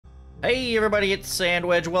Hey everybody, it's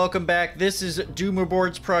Sandwedge. Welcome back. This is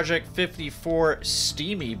Doomerboard's Project 54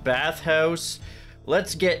 Steamy Bathhouse.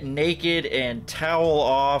 Let's get naked and towel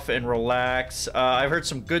off and relax. I've heard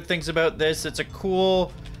some good things about this. It's a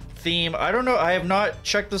cool theme. I don't know. I have not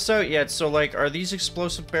checked this out yet. So, like, are these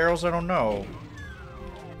explosive barrels? I don't know.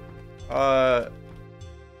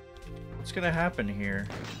 What's gonna happen here?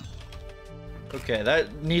 Okay,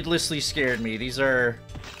 that needlessly scared me. These are...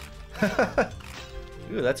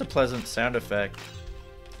 Ooh, that's a pleasant sound effect.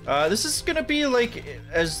 This is gonna be like,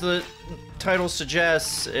 as the title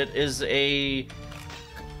suggests, it is a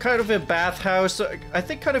kind of a bathhouse. I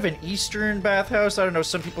think kind of an Eastern bathhouse. I don't know,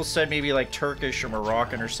 some people said maybe like Turkish or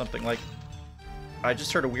Moroccan or something like. I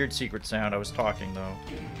just heard a weird secret sound. I was talking though.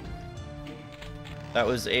 That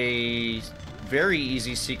was a very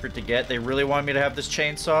easy secret to get. They really want me to have this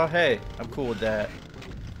chainsaw. Hey, I'm cool with that.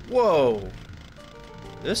 Whoa.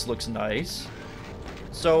 This looks nice.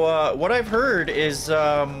 So, what I've heard is,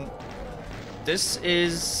 this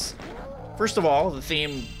is, first of all, the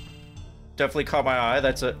theme definitely caught my eye.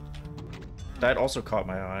 That also caught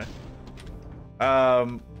my eye.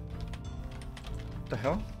 The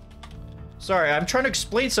hell? Sorry, I'm trying to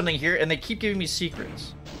explain something here, and they keep giving me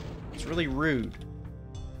secrets. It's really rude.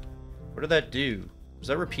 What did that do? Was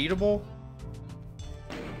that repeatable?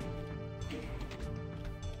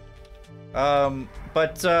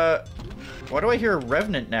 Why do I hear a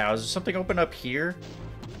revenant now? Is there something open up here?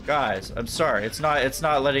 Guys, I'm sorry. It's not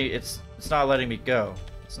letting me go.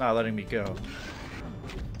 It's not letting me go.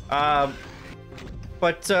 I've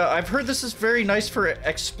heard this is very nice for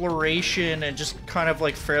exploration and just kind of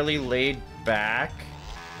like fairly laid back.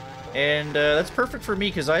 And that's perfect for me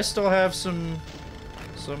because I still have some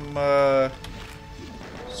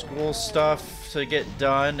school stuff to get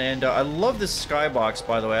done, and I love this skybox,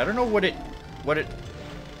 by the way. I don't know what it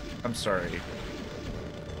I'm sorry.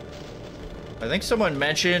 I think someone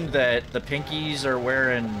mentioned that the Pinkies are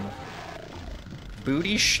wearing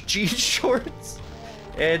booty jean shorts,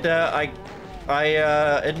 and I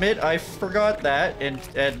admit I forgot that,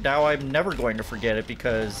 and now I'm never going to forget it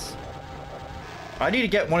because I need to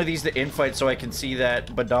get one of these to infight so I can see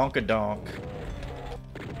that badonkadonk.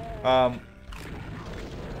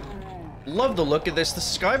 Love the look of this. The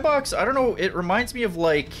skybox, I don't know, it reminds me of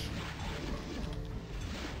like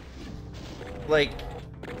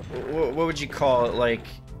what would you call it? Like,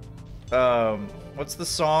 what's the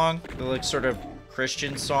song? The like sort of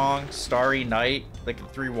Christian song, Starry Night, like the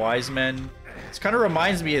Three Wise Men. It kind of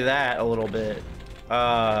reminds me of that a little bit. It's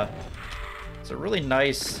a really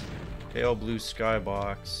nice pale blue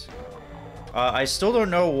skybox. I still don't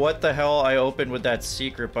know what the hell I opened with that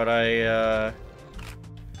secret, but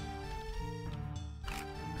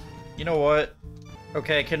you know what?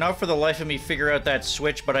 Okay, I cannot for the life of me figure out that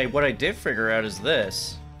switch, but what I did figure out is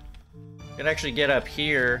this. I can actually get up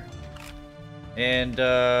here, and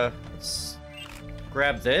let's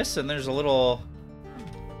grab this, and there's a little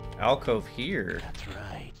alcove here. That's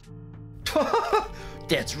right.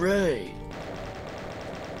 That's right.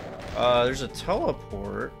 There's a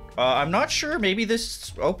teleport. I'm not sure. Maybe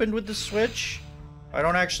this opened with the switch. I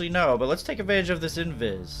don't actually know, but let's take advantage of this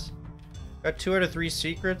invis. Got 2 out of 3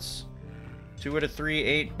 secrets. 2 out of 3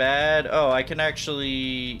 ain't bad. Oh, I can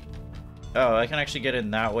actually get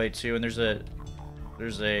in that way too. And there's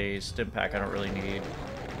a stim pack I don't really need.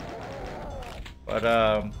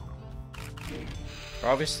 But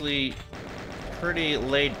obviously pretty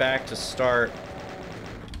laid back to start.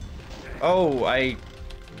 Oh, I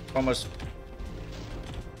almost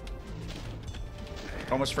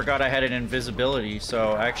forgot I had an invisibility.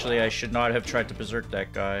 So actually, I should not have tried to berserk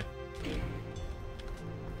that guy.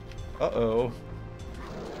 Uh-oh.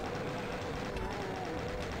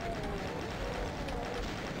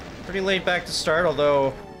 Pretty laid back to start,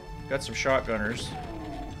 although got some shotgunners.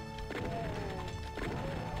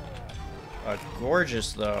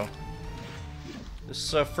 Gorgeous, though.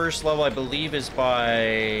 This first level, I believe, is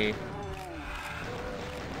by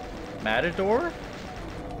Matador,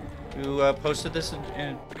 who posted this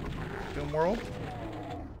in Doom World.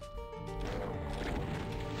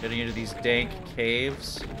 Getting into these dank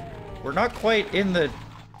caves. We're not quite in the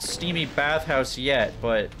steamy bathhouse yet,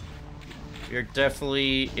 but we're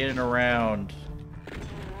definitely in and around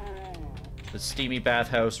the steamy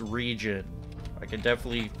bathhouse region. I can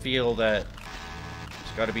definitely feel that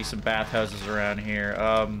there's got to be some bathhouses around here.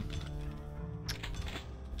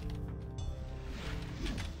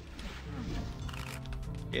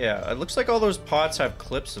 Yeah, it looks like all those pots have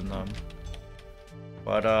clips in them,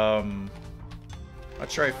 but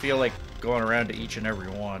not sure I feel like going around to each and every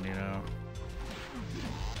one, you know.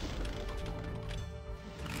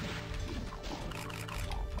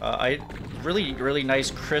 Really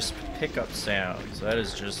nice crisp pickup sounds. That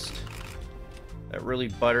is just... That really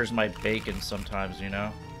butters my bacon sometimes, you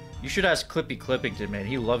know? You should ask Clippy Clippington, man.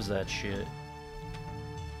 He loves that shit.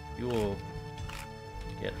 You will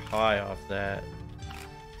get high off that.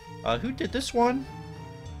 Who did this one?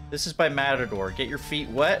 This is by Matador. Get your feet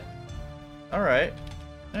wet? Alright.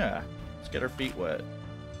 Yeah. Let's get our feet wet.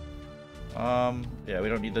 Yeah, we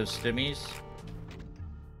don't need those stimmies.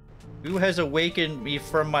 Who has awakened me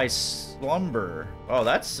from my slumber? Oh,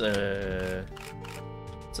 that's a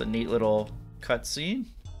neat little cutscene.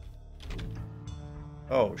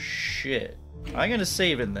 Oh, shit. I'm gonna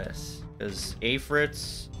save in this. Because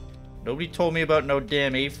Afrits... Nobody told me about no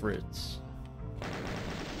damn Afrits.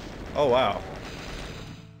 Oh, wow.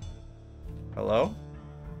 Hello?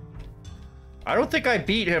 I don't think I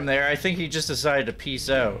beat him there. I think he just decided to peace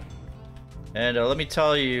out. And let me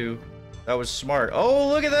tell you, that was smart. Oh,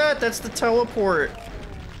 look at that! That's the teleport!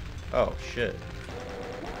 Oh, shit.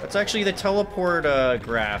 That's actually the teleport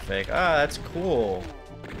graphic. Ah, that's cool.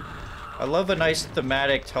 I love a nice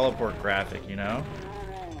thematic teleport graphic, you know?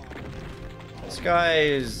 This guy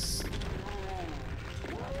is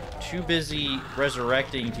too busy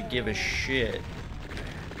resurrecting to give a shit.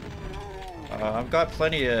 I've got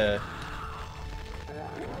plenty of...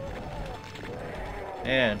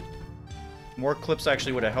 Man, more clips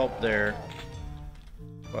actually would have helped there.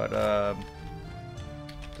 But,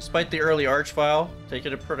 despite the early arch file,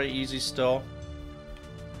 taking it pretty easy still.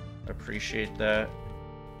 I appreciate that.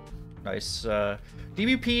 Nice.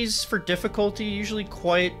 DBPs for difficulty, usually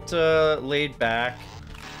quite laid back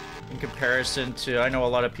in comparison to... I know a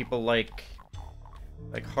lot of people like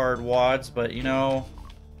hard wads, but you know...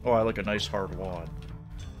 Oh, I like a nice hard wad.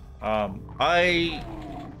 I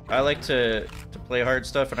like to play hard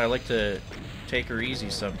stuff, and I like to take her easy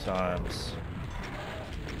sometimes.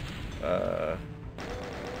 I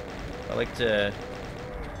like to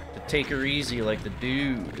take her easy like the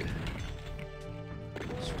dude.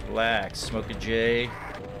 Just relax, smoke a J.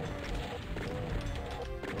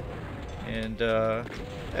 And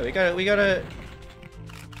yeah, we got a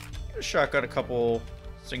shotgun,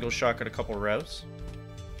 single shotgun, a couple revs.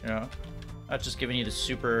 You know, not just giving you the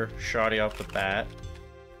super shoddy off the bat,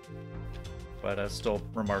 but still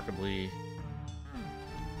remarkably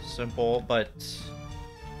simple. But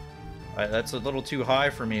that's a little too high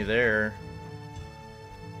for me there.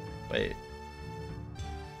 Wait.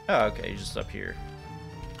 Oh, okay, just up here.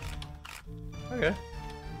 Okay.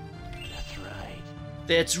 That's right.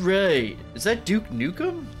 That's right. Is that Duke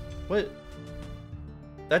Nukem? What?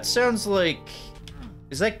 That sounds like...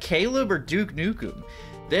 Is that Caleb or Duke Nukem?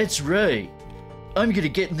 That's right. I'm gonna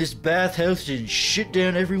get in this bathhouse and shit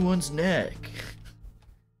down everyone's neck.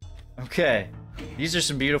 Okay. These are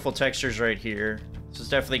some beautiful textures right here. This is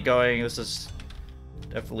definitely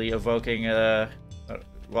evoking,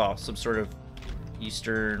 well, some sort of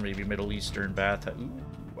Eastern, maybe Middle Eastern bathhouse. Ooh,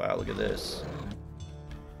 wow, look at this.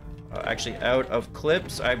 Actually, out of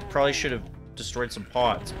clips, I probably should have destroyed some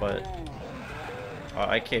pots, but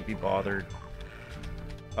I can't be bothered.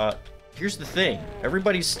 Here's the thing.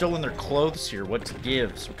 Everybody's still in their clothes here. What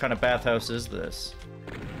gives? What kind of bathhouse is this?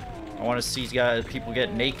 I want to see people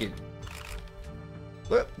get naked.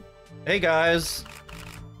 Look. Hey, guys.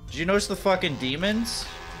 Did you notice the fucking demons?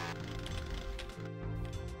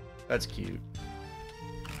 That's cute.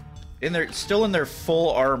 Still in their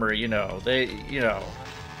full armor, you know.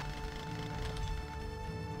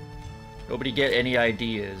 Nobody get any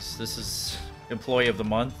ideas. This is Employee of the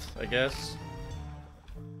Month, I guess.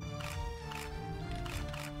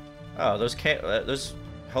 Oh, those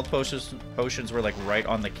health potions were like right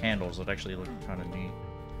on the candles. It actually looked kind of neat.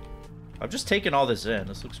 I'm just taking all this in.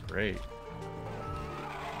 This looks great.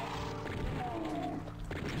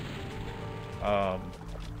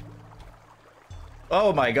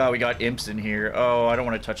 Oh my god, we got imps in here. Oh, I don't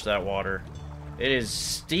want to touch that water. It is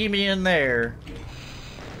steamy in there.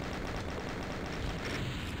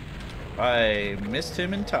 I missed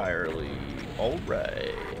him entirely.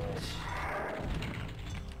 Alright.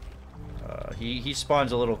 He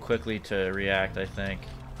spawns a little quickly to react, I think.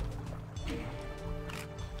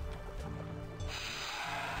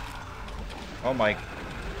 Oh my...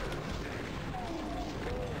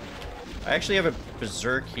 I actually have a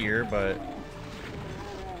berserk here, but...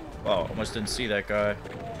 Well, almost didn't see that guy.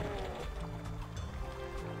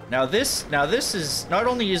 Now this is... Not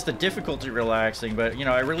only is the difficulty relaxing, but, you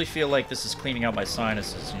know, I really feel like this is cleaning out my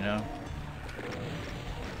sinuses, you know?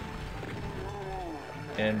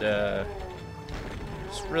 And,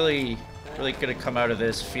 just really gonna come out of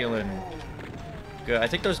this feeling good. I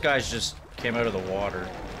think those guys just came out of the water.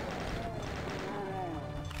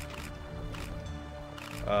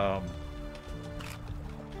 So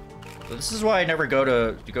this is why I never go to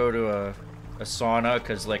a sauna,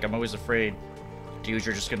 because like I'm always afraid dudes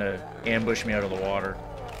are just gonna ambush me out of the water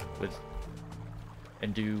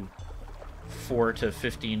and do 4 to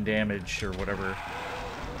 15 damage or whatever.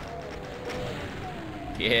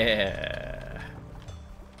 Yeah.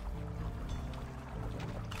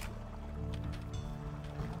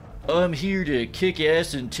 I'm here to kick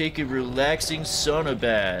ass and take a relaxing sauna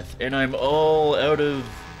bath, and I'm all out of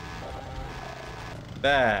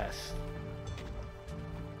bath.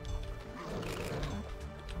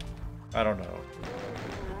 I don't know.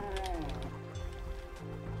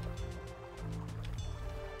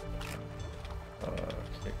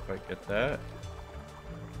 Can't quite get that.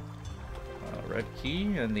 Red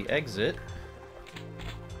key and the exit.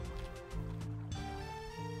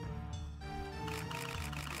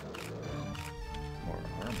 More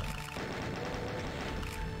armor.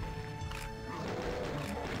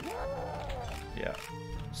 Yeah.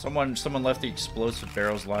 Someone left the explosive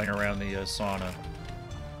barrels lying around the sauna.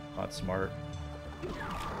 Not smart.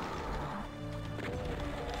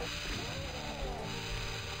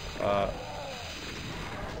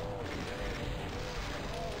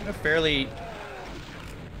 In a fairly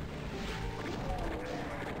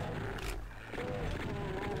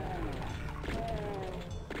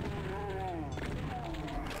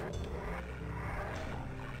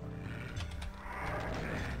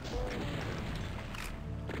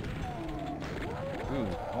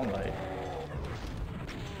all night.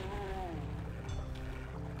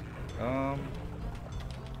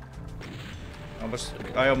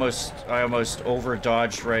 I almost over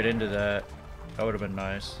dodged right into that. That would have been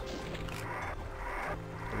nice.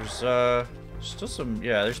 There's still some,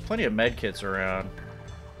 yeah, there's plenty of med kits around.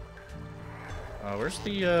 Where's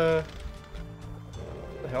the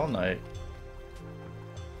Hell Knight?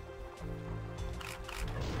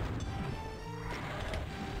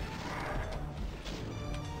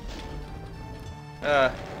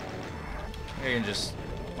 You can just,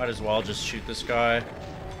 might as well just shoot this guy.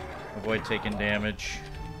 Avoid taking damage.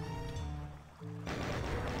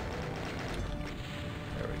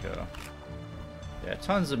 There we go. Yeah,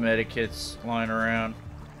 tons of medikits lying around.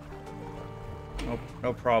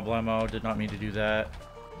 No problemo. Did not mean to do that.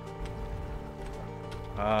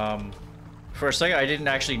 For a second, I didn't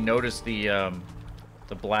actually notice the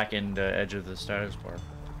blackened edge of the status bar.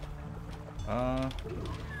 Oh.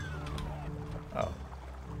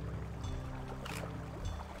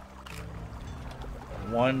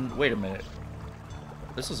 Wait a minute.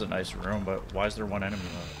 This is a nice room, but why is there one enemy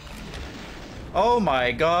left? Oh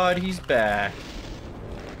my god, he's back.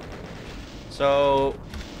 So,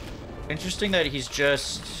 interesting that he's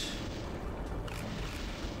just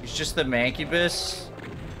the Mancubus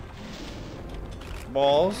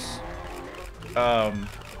balls.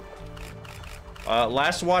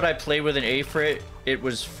 Last WOD I played with an Aphrit, it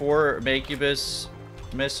was 4 Mancubus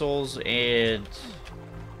missiles and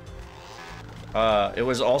it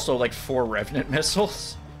was also like 4 Revenant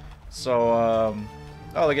missiles. So,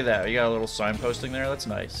 oh, look at that. You got a little signposting there. That's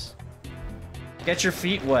nice. Get your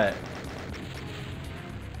feet wet.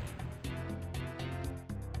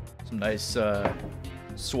 Some nice,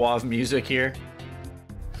 suave music here.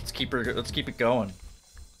 Let's keep it going.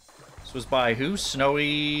 This was by who?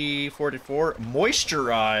 Snowy44?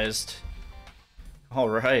 Moisturized. All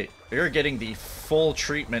right. We're getting the full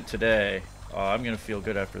treatment today. I'm gonna feel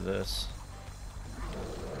good after this.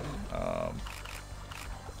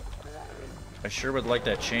 I sure would like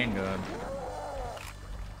that chain gun.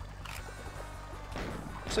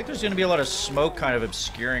 Looks like there's gonna be a lot of smoke kind of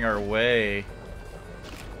obscuring our way.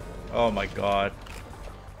 Oh my god.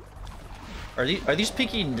 Are these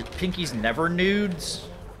pinkies never nudes?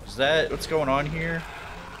 Is that what's going on here?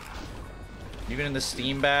 Even in the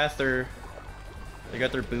steam bath, they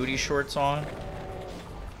got their booty shorts on.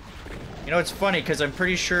 You know, it's funny because I'm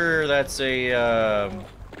pretty sure that's a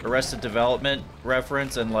Arrested Development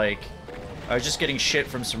reference, and like I was just getting shit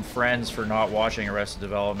from some friends for not watching Arrested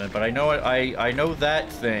Development, but I know I know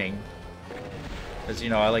that thing because, you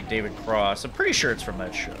know, I like David Cross. I'm pretty sure it's from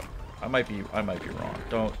that show. I might be wrong.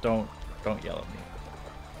 Don't yell at me.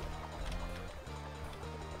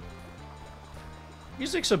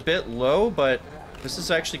 Music's a bit low, but this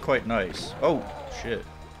is actually quite nice. Oh shit!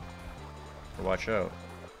 Watch out.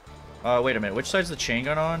 Wait a minute. Which side's the chain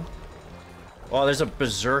gun on? Oh, there's a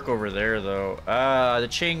berserk over there, though. The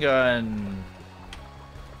chain gun...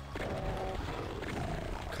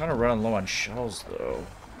 Kind of running low on shells, though.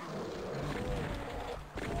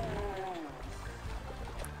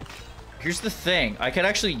 Here's the thing. I could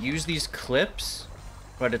actually use these clips,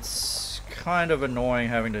 but it's kind of annoying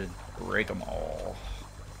having to break them all.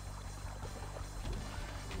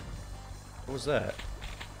 What was that?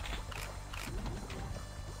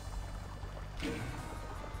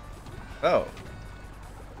 Oh.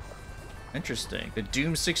 Interesting. The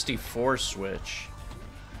Doom 64 switch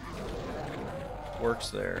works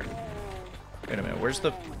there. Wait a minute, where's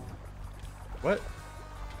the... What?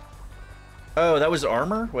 Oh, that was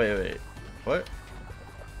armor? Wait. What?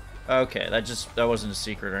 Okay, that wasn't a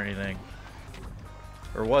secret or anything.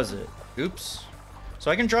 Or was it? Oops.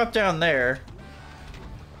 So I can drop down there.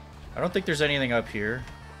 I don't think there's anything up here.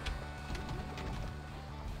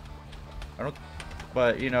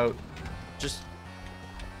 But, you know, just...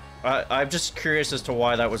 I'm just curious as to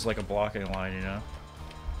why that was like a blocking line, you know?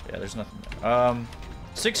 Yeah, there's nothing there.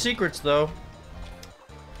 6 secrets, though.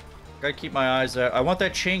 Gotta keep my eyes out. I want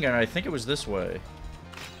that chain gun. I think it was this way.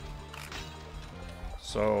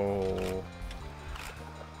 So...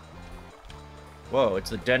 Whoa,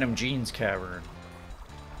 it's the Denim Jeans Cavern.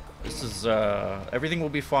 This is, everything will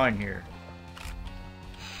be fine here.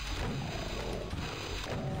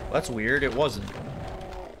 That's weird. It wasn't.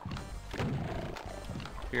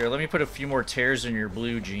 Here, let me put a few more tears in your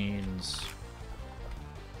blue jeans.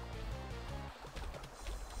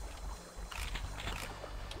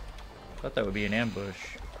 Thought that would be an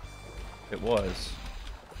ambush. It was.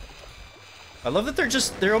 I love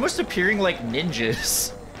that they're almost appearing like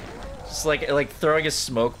ninjas. Just like throwing a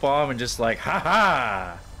smoke bomb and just like,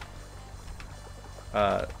 haha!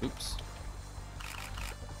 Oops.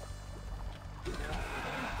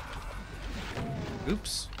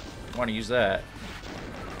 Oops. Want to use that.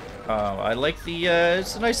 I like the,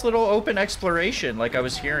 it's a nice little open exploration, like I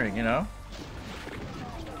was hearing, you know?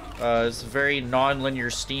 It's a very non-linear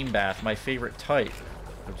steam bath, my favorite type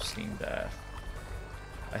of steam bath.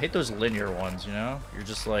 I hate those linear ones, you know? You're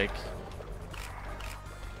just like...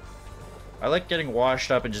 I like getting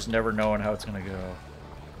washed up and just never knowing how it's gonna go.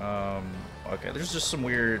 Okay, there's just some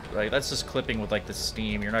weird, like, that's just clipping with, like, the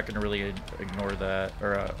steam. You're not gonna really ignore that,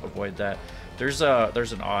 or avoid that. There's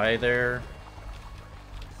an eye there.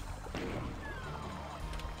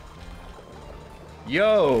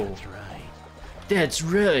 Yo! That's right. That's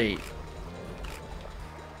right!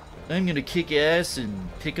 I'm gonna kick ass and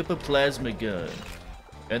pick up a plasma gun.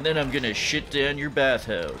 And then I'm gonna shit down your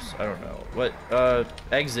bathhouse. I don't know. What?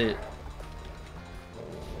 Exit.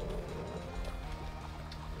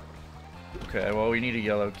 Okay, well, we need a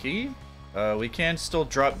yellow key. We can still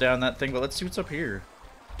drop down that thing, but let's see what's up here.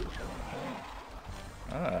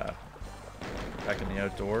 Ah. Back in the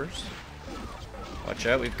outdoors. Watch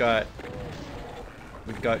out, we've got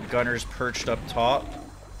gunners perched up top.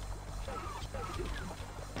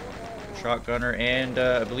 Shotgunner and,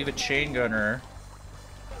 I believe a chain gunner.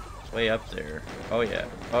 Way up there. Oh yeah.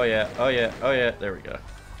 Oh yeah. Oh yeah. Oh yeah. There we go.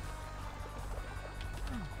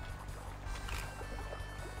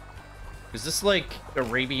 Is this like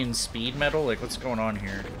Arabian speed metal? Like, what's going on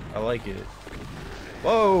here? I like it.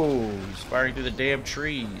 Whoa! He's firing through the damn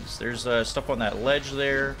trees. There's stuff on that ledge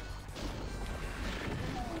there.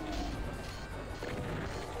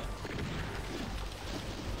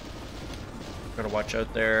 Gotta watch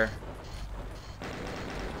out there.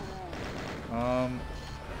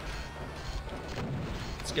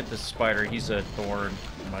 Let's get this spider. He's a thorn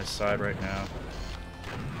on my side right now.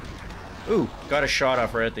 Ooh, got a shot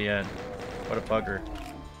off right at the end. What a bugger.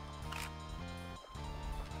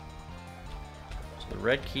 So the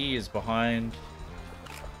red key is behind.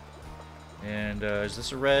 And is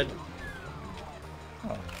this a red?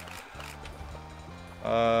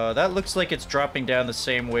 Oh. That looks like it's dropping down the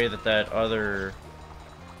same way that other...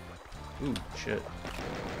 Ooh, shit.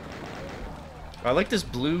 I like this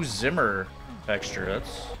blue Zimmer texture.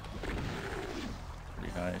 That's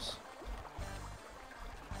pretty nice.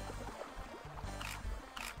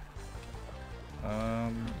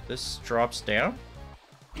 This drops down.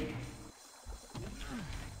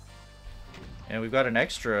 And we've got an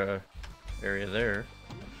extra area there.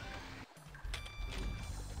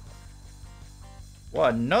 Wow,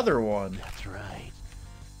 another one. That's right.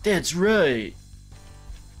 That's right.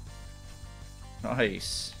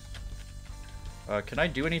 Nice. Can I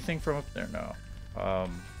do anything from up there? No.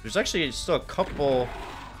 There's actually still a couple...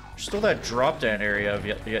 There's still that drop-down area I've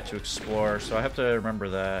yet to explore, so I have to remember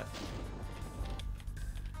that.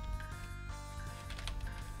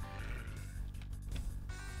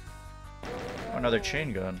 Oh, another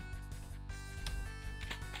chain gun.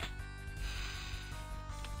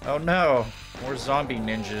 Oh no! More zombie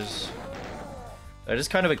ninjas. That is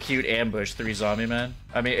kind of a cute ambush, 3 zombie men.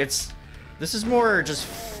 I mean, this is more just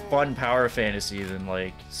fun power fantasy than,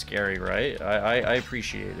 like, scary, right? I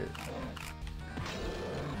appreciate it.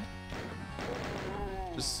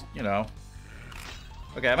 Just, you know.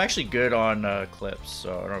 Okay, I'm actually good on clips,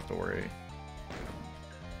 so I don't have to worry.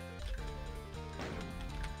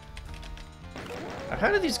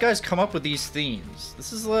 How do these guys come up with these themes?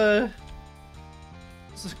 This is a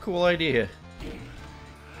cool idea.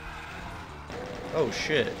 Oh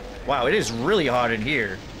shit. Wow, it is really hot in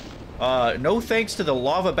here. No thanks to the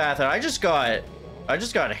lava bath. I just got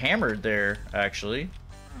hammered there, actually.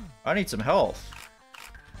 I need some health.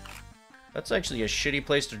 That's actually a shitty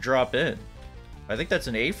place to drop in. I think that's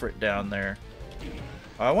an Afrit down there.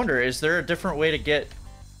 I wonder, is there a different way to get...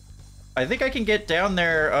 I think I can get down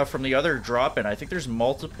there from the other drop-in. I think there's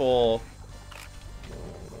multiple...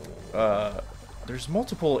 there's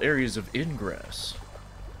multiple areas of ingress.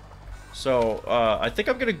 So, I think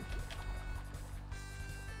I'm gonna...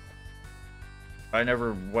 I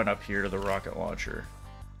never went up here to the rocket launcher.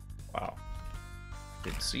 Wow.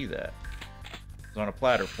 Didn't see that. It was on a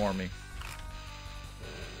platter for me.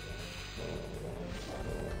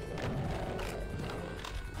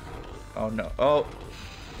 Oh no. Oh.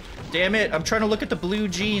 Damn it. I'm trying to look at the blue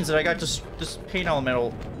jeans and I got this paint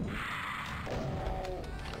elemental.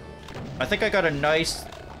 I think I got a nice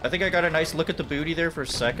look at the booty there for a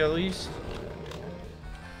sec at least.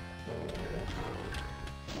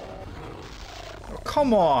 Oh,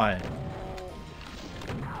 come on.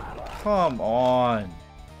 Come on.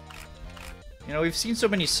 You know, we've seen so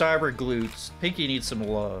many cyber glutes. Pinky needs some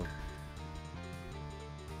love.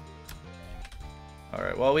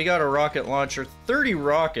 Alright, well, we got a rocket launcher. 30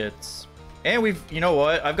 rockets. And we've... You know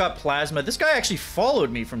what? I've got plasma. This guy actually followed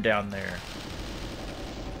me from down there.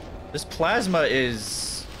 This plasma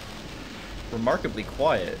is... remarkably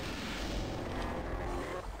quiet.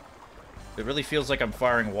 It really feels like I'm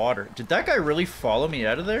firing water. Did that guy really follow me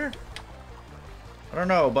out of there? I don't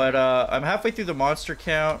know, but I'm halfway through the monster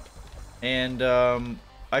count. And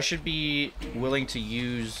I should be willing to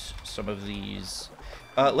use some of these...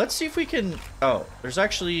 let's see if we can... Oh, there's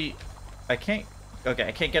actually... I can't... Okay,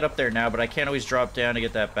 I can't get up there now, but I can always drop down to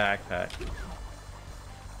get that backpack.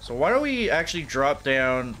 So why don't we actually drop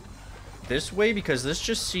down this way? Because this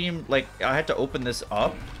just seemed like I had to open this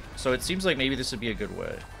up. So it seems like maybe this would be a good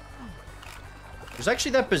way. There's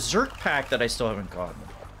actually that Berserk pack that I still haven't gotten.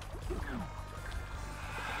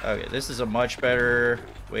 Okay, this is a much better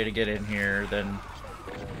way to get in here than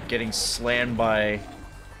getting slammed by...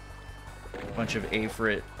 a bunch of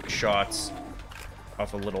Afrit shots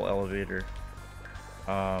off a little elevator.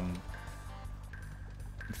 In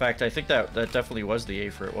fact, I think that definitely was the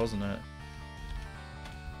Afrit, wasn't it?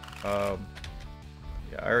 Yeah,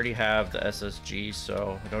 I already have the SSG,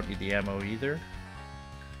 so I don't need the ammo either.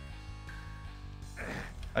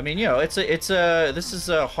 I mean, you know, this is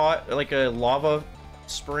a hot, like a lava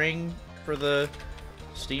spring for the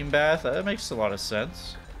steam bath. That makes a lot of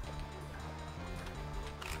sense.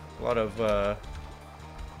 A lot of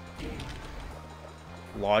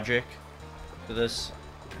logic to this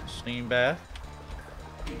steam bath.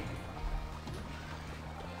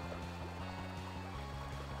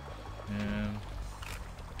 And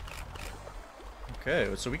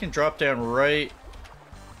okay, so we can drop down right.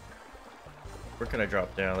 Where can I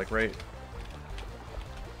drop down? Like right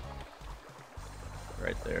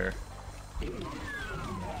there.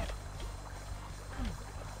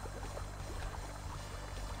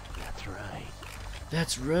 That's right.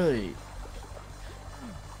 That's right.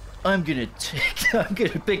 I'm gonna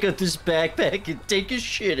pick up this backpack and take a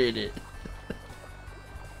shit in it.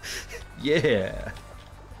 Yeah.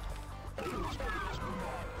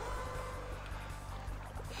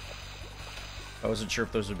 I wasn't sure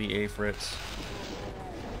if those would be Afrits.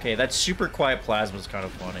 Okay, that super quiet plasma is kind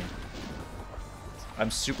of funny. I'm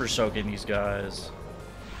super soaking these guys.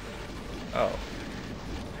 Oh.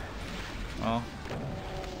 Well.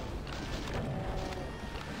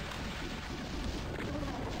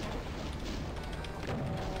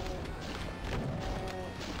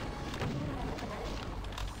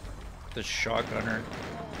 The shotgunner.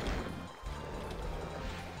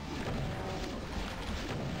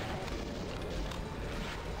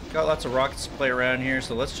 Got lots of rockets to play around here,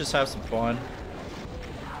 so let's just have some fun.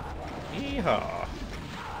 Yeehaw.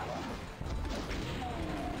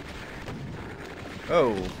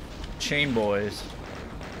 Oh, chain boys.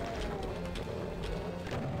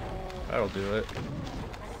 That'll do it.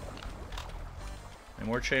 Any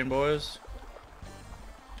more chain boys?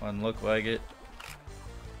 Doesn't look like it.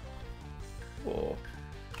 Cool.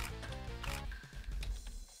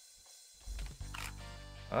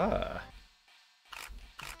 Ah.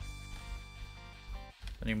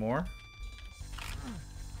 Any more?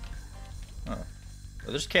 Oh. Oh,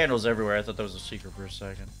 there's candles everywhere. I thought that was a secret for a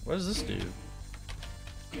second. What does this do?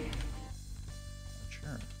 Not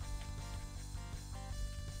sure.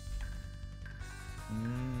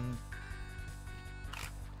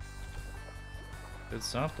 Did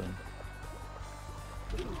something.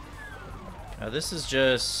 Now this is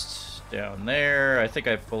just down there. I think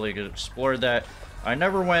I fully explored that. I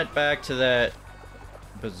never went back to that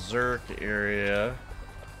berserk area.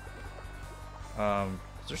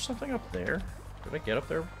 Is there something up there? Did I get up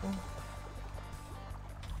there before?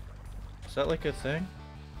 Is that like a thing?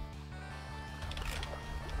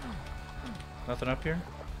 Nothing up here?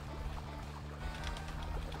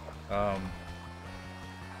 Not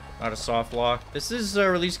a soft lock. This is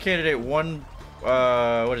release candidate 1,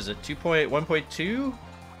 what is it? 2.1.2?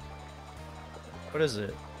 What is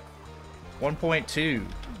it? 1.2.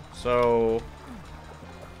 So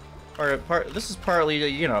this is partly,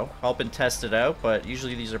 you know, helping test it out, but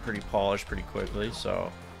usually these are pretty polished pretty quickly,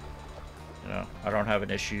 so you know, I don't have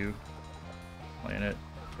an issue playing it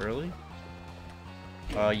early.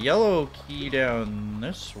 Yellow key down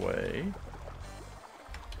this way.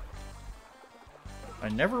 I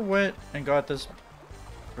never went and got this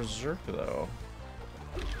berserk though.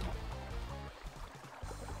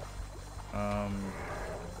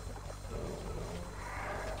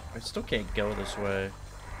 I still can't go this way.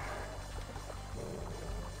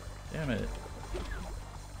 Damn it.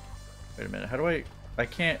 Wait a minute, how do I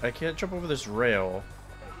can't jump over this rail.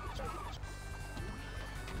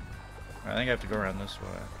 I think I have to go around this way.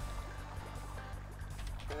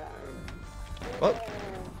 Oh.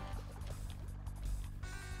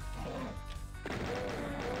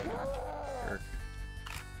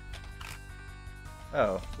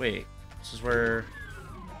 Oh, wait. This is where...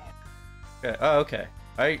 Okay. Oh, okay.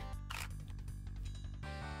 I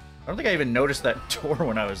don't think I even noticed that door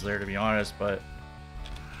when I was there, to be honest, but...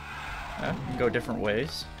 you can go different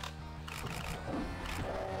ways.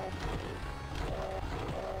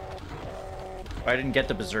 I didn't get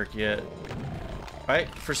the berserk yet.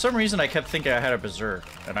 For some reason, I kept thinking I had a berserk,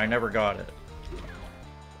 and I never got it.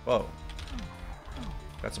 Whoa.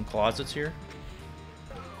 Got some closets here?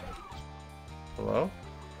 Hello?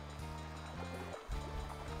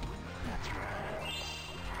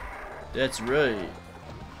 That's right.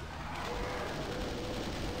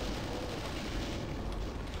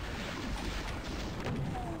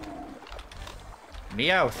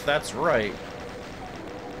 Meowth, that's right.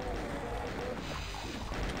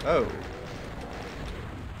 Oh.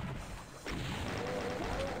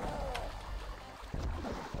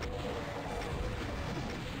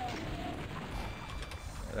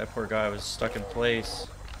 That poor guy was stuck in place.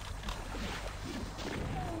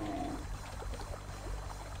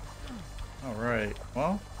 Alright,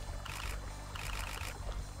 well.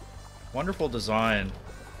 Wonderful design.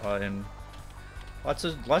 And lots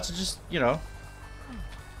of just, you know,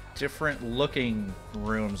 different looking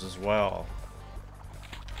rooms as well.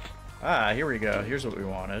 Ah, here we go. Here's what we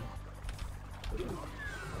wanted.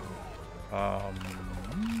 Ah.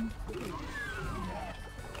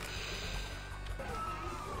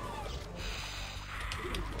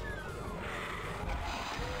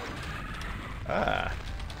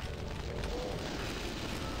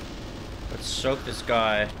 Let's soak this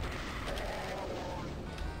guy.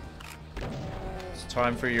 It's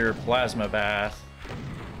time for your plasma bath.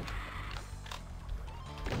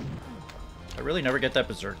 I really never get that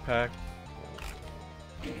berserk pack.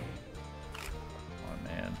 Oh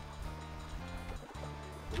man.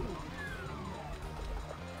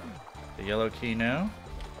 The yellow key now.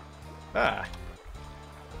 Ah.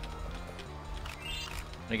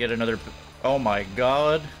 I get another. Oh my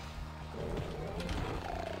god.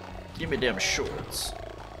 Give me them shorts.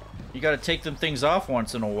 You gotta take them things off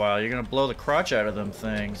once in a while. You're gonna blow the crotch out of them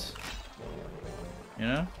things. You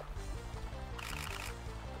know?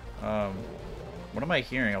 What am I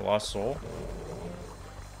hearing? A lost soul?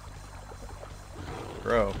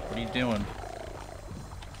 Bro, what are you doing?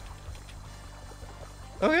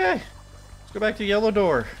 Okay. Let's go back to the yellow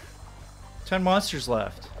door. 10 monsters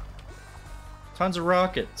left. Tons of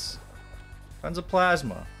rockets. Tons of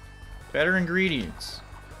plasma. Better ingredients.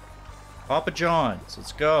 Papa John's.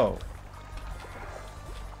 Let's go.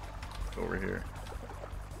 Let's go over here.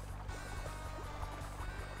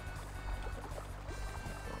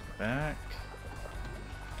 Back.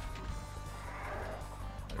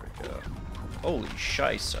 There we go. Holy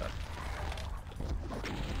scheisse. A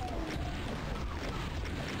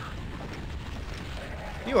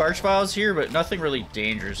few archviles here, but nothing really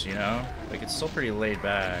dangerous, you know? Like, it's still pretty laid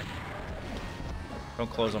back. Don't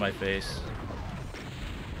close on my face.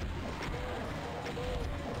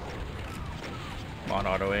 Come on,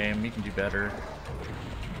 auto aim. You can do better.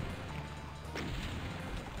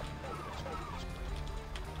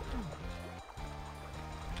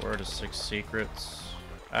 4 to 6 secrets.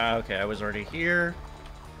 Ah, okay, I was already here.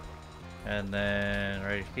 And then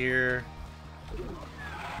right here.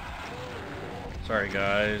 Sorry,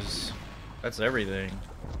 guys. That's everything.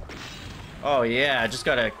 Oh, yeah. I just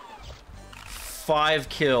got a 5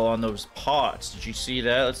 kill on those pots. Did you see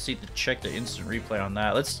that? Let's see. Check the instant replay on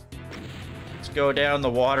that. Let's go down the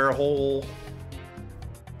water hole.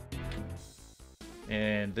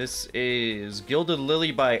 And this is Gilded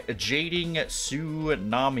Lily by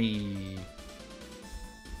JadingTsunami.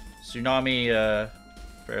 Tsunami,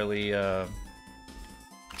 fairly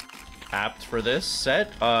apt for this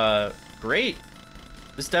set. Great.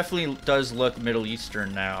 This definitely does look Middle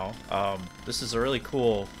Eastern now. This is a really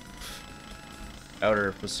cool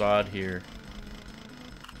outer facade here.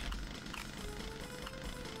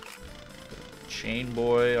 Chain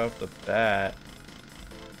boy off the bat.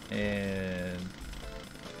 And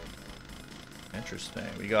interesting.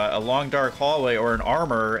 We got a long dark hallway or an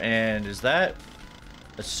armor, and is that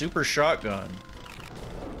a super shotgun?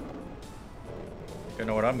 I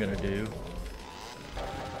know what I'm gonna do.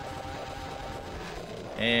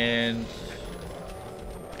 And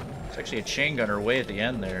it's actually a chain gunner way at the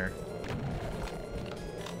end there.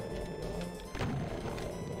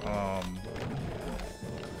 Not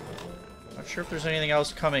sure if there's anything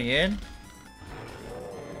else coming in.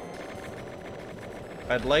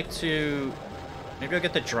 I'd like to... Maybe I'll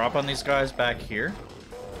get the drop on these guys back here.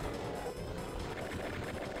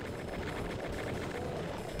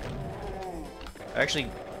 I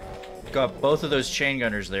actually got both of those chain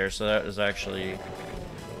gunners there, so that was actually...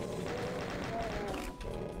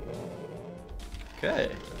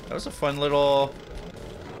 Okay. That was a fun little...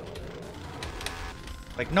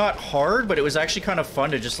 Like, not hard, but it was actually kind of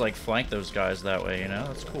fun to just, like, flank those guys that way, you know?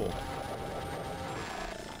 That's cool.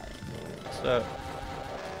 So...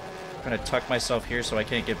 I'm gonna tuck myself here so I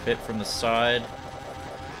can't get bit from the side.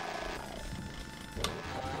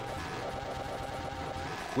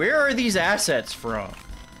 Where are these assets from?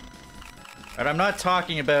 And I'm not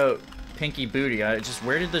talking about Pinky Booty. I just,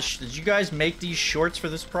 where did did you guys make these shorts for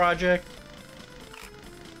this project?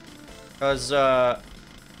 Because,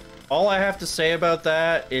 all I have to say about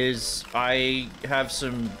that is I have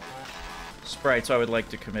some sprites I would like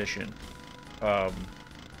to commission.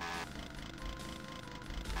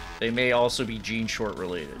 They may also be Gene Short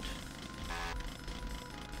related.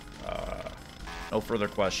 No further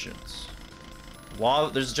questions.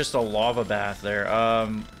 There's just a lava bath there.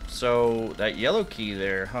 So that yellow key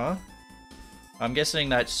there, huh? I'm guessing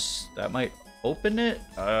that might open it.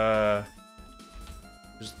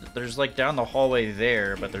 There's like down the hallway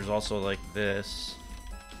there, but there's also like this.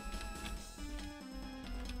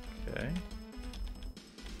 Okay.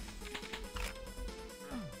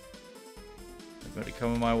 Everybody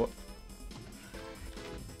coming my way.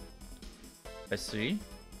 I see.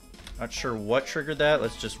 Not sure what triggered that.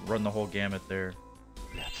 Let's just run the whole gamut there.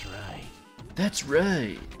 That's right. That's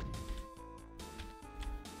right.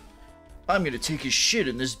 I'm gonna take a shit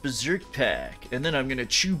in this berserk pack, and then I'm gonna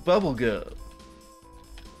chew bubblegum.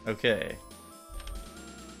 Okay.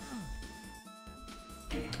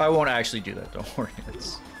 I won't actually do that, don't worry.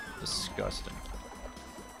 It's disgusting.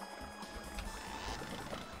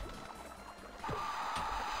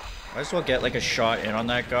 Might as well get like a shot in on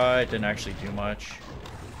that guy. It didn't actually do much.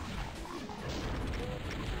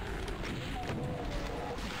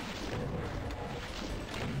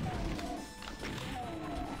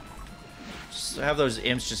 Just have those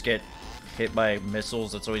imps just get hit by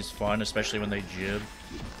missiles. That's always fun, especially when they jib.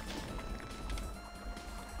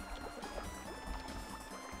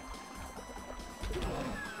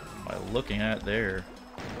 What am I looking at there?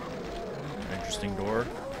 Interesting door.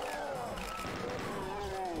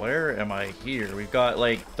 Where am I here? We've got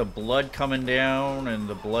like the blood coming down and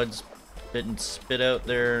the blood's getting spit out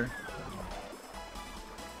there.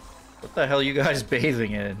 What the hell are you guys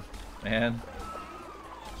bathing in, man?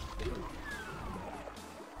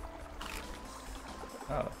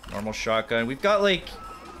 Oh, normal shotgun. We've got like...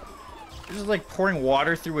 This is like pouring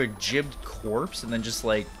water through a jibbed corpse and then just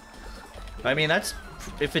like... I mean, that's...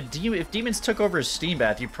 If demons took over a steam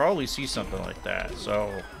bath, you'd probably see something like that,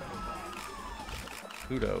 so...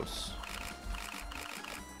 Kudos.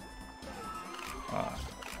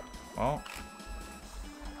 Well.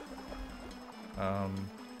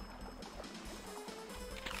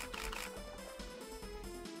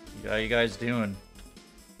 How you guys doing?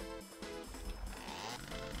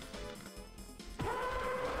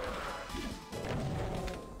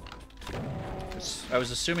 I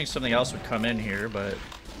was assuming something else would come in here, but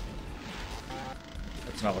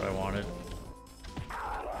that's not what I wanted.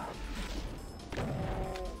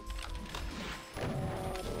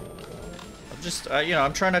 I'm just, you know,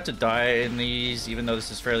 I'm trying not to die in these, even though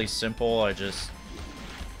this is fairly simple. I just...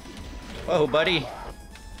 Whoa, buddy.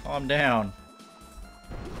 Calm down.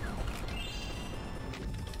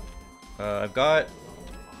 I've got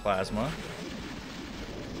plasma.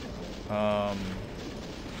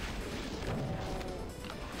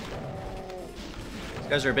 These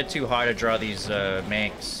guys are a bit too high to draw these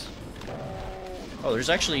manks. Oh, there's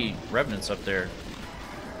actually revenants up there.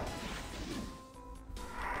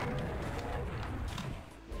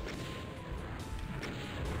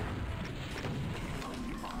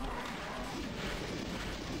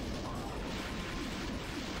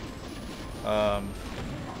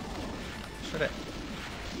 Should I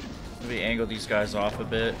maybe angle these guys off a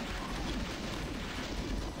bit?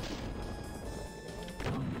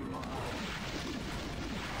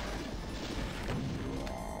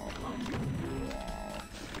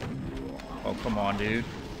 Oh, come on, dude.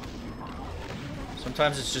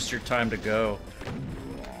 Sometimes it's just your time to go.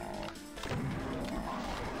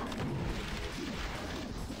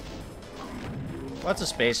 Lots of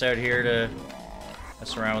space out here to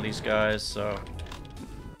mess around with these guys, so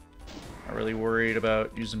not really worried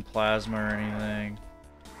about using plasma or anything.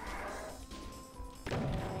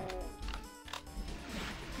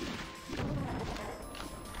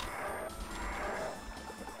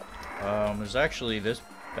 There's actually this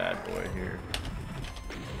bad boy here.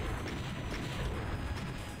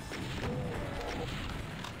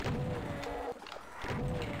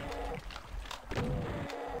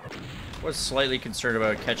 Was slightly concerned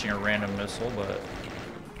about catching a random missile, but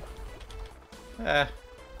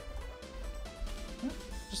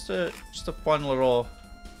just a fun little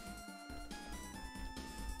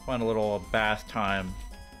bath time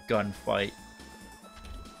gunfight.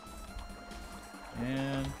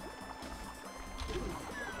 And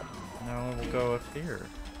now we'll go up here.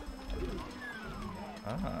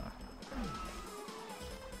 Ah,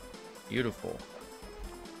 beautiful.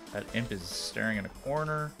 That imp is staring in a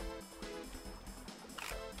corner.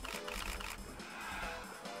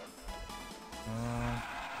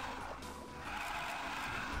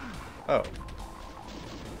 Oh.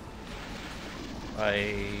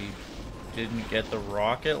 I didn't get the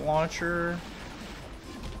rocket launcher.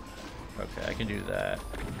 Okay, I can do that.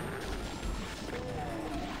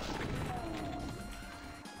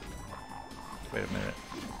 Wait a minute.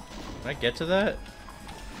 Can I get to that?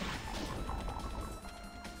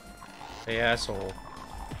 Hey, asshole.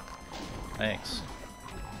 Thanks.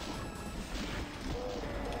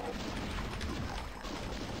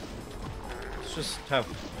 Let's just have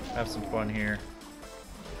some fun here.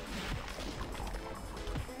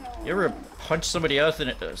 You ever punch somebody out in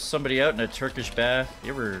a Turkish bath?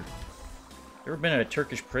 You ever been in a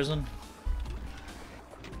Turkish prison?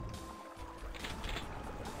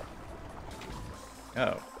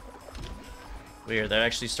 Oh. Weird, that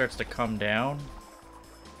actually starts to come down.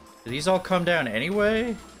 Do these all come down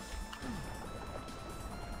anyway?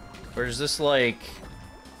 Or is this like...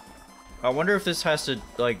 I wonder if this has to,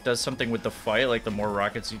 like, does something with the fight, like the more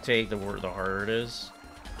rockets you take, the harder it is.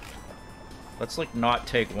 Let's, like, not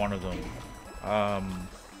take one of them.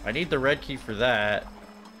 I need the red key for that.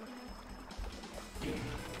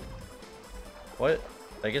 What?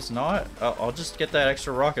 I guess not? I'll just get that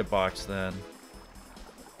extra rocket box then.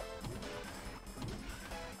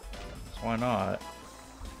 So why not?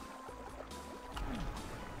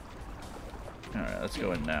 Alright, let's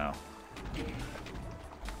go in now.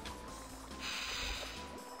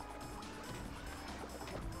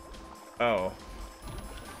 Oh.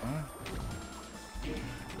 Huh?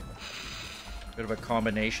 Bit of a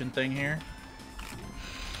combination thing here.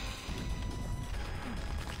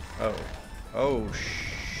 Oh. Oh,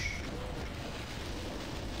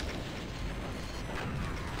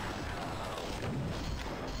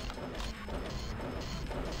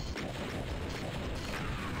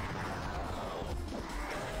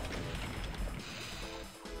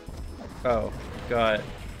 Oh, got it.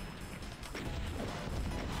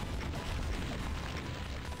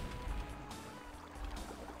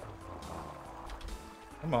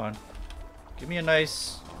 Come on. Give me a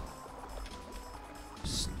nice...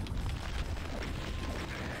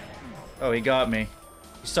 Oh, he got me.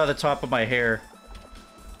 He saw the top of my hair.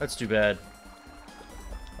 That's too bad.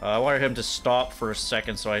 I wanted him to stop for a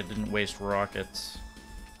second so I didn't waste rockets.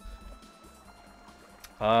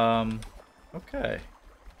 Okay.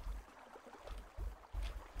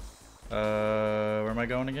 Where am I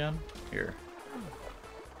going again? Here.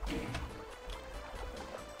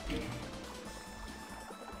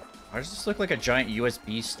 Why does this look like a giant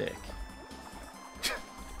USB stick?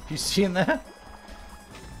 You seen that?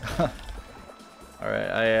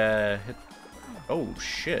 Alright, I hit... Oh,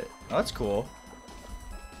 shit. Oh, that's cool.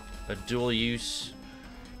 A dual use...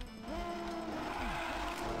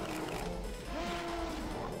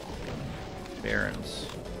 Barons.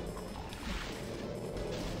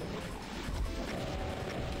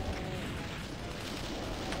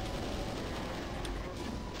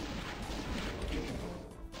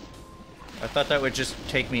 I thought that would just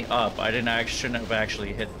take me up. I shouldn't have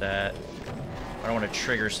actually hit that. I don't want to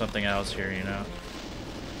trigger something else here, you know?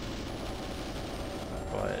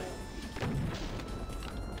 But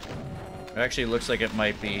it actually looks like it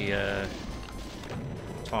might be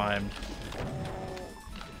timed.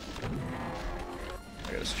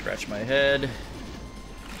 I gotta scratch my head.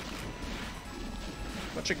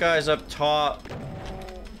 Bunch of guys up top.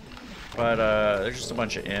 But there's just a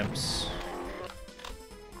bunch of imps.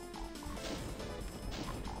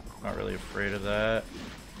 Not really afraid of that.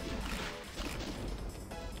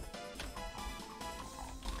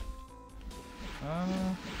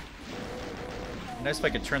 Nice if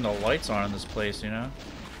I could turn the lights on in this place, you know?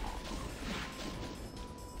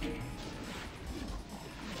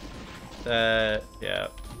 Yeah.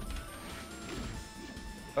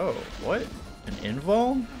 Oh, what? An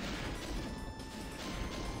invuln?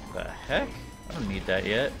 The heck? I don't need that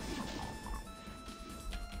yet.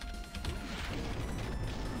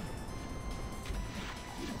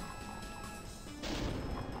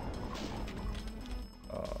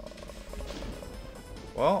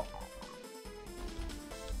 Well,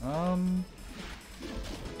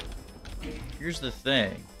 here's the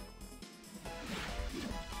thing.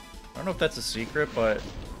 I don't know if that's a secret, but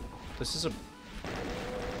this is at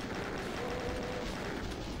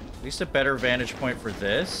least a better vantage point for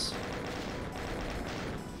this.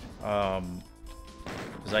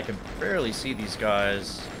 Because I can barely see these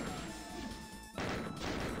guys.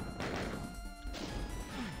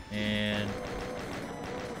 And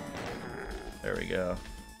there we go.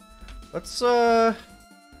 Let's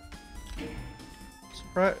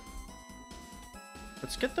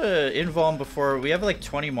get the invuln before we have like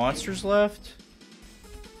 20 monsters left.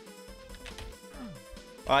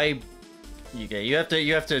 You have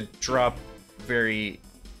to drop very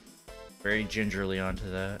gingerly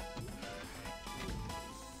onto that.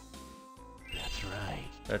 That's right.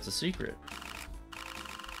 That's a secret.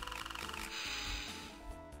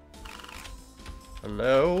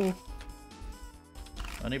 Hello?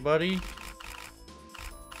 Anybody?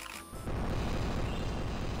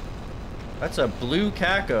 That's a blue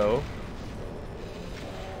Kako.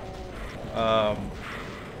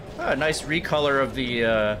 A nice recolor of the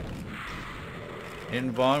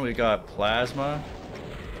invuln. We got plasma.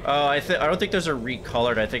 Oh, I don't think those are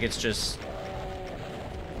recolored. I think it's just,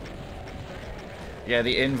 yeah,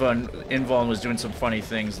 the invuln was doing some funny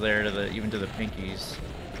things there to even to the pinkies.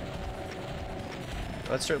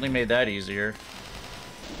 That certainly made that easier.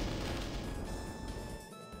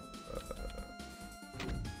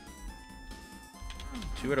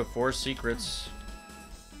 2 out of 4 secrets.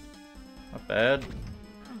 Not bad.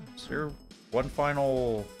 Is there one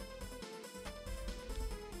final?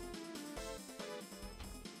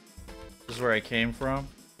 This is where I came from.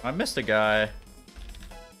 I missed a guy.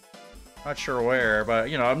 Not sure where,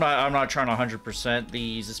 but you know, I'm not trying to 100%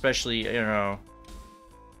 these, especially, you know.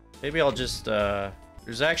 Maybe I'll just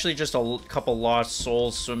there's actually just a couple lost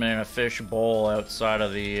souls swimming in a fish bowl outside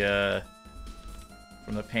of the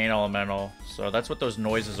from the pain elemental. So that's what those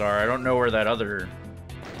noises are. I don't know where that other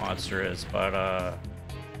monster is, but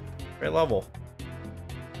great level.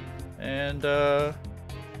 And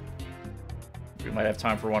we might have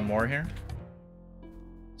time for one more here.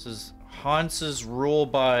 This is Hansa's rule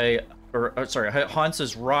by,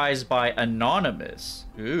 Hansa's rise by Anonymous.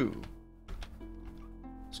 Ooh.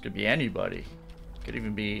 This could be anybody. Could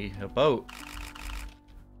even be a boat.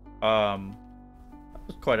 That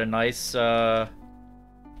was quite a nice, quite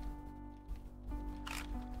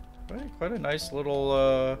a nice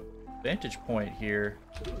little vantage point here.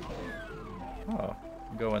 Oh,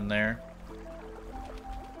 go in there.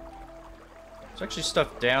 There's actually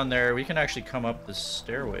stuff down there. We can actually come up this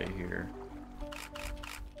stairway here.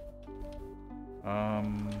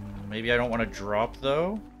 Maybe I don't want to drop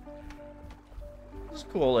though. It's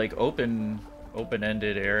cool, like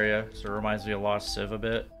open-ended area. So it reminds me of Lost Civ a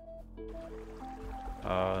bit.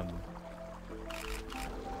 By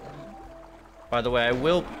the way, I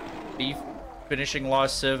will be finishing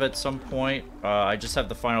Lost Civ at some point. I just have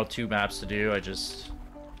the final 2 maps to do.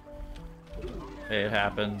 It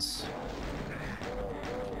happens.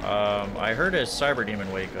 I heard a cyber demon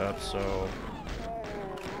wake up, so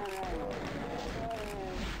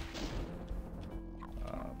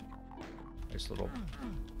nice little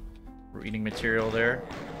reading material there.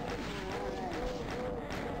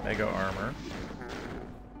 Mega armor.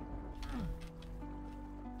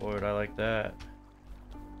 Boy, would I like that.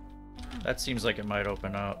 That seems like it might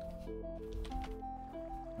open up.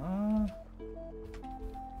 I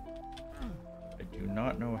do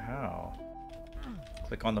not know how.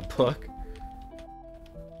 Click on the book.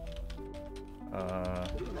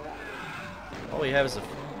 All we have is a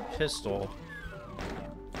pistol.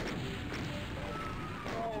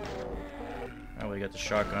 Oh, we got the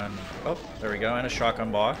shotgun. Oh, there we go, and a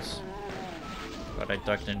shotgun box. Glad I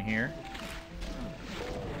ducked in here.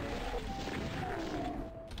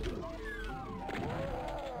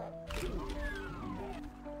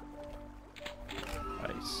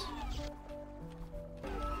 Nice.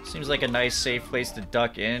 Seems like a nice, safe place to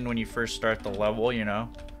duck in when you first start the level, you know?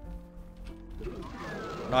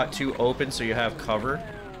 Not too open, so you have cover.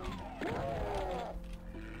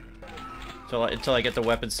 Until I get the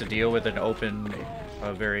weapons to deal with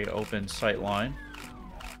a very open sight line.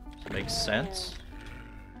 Makes sense.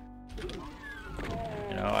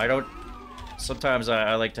 You know, I don't... Sometimes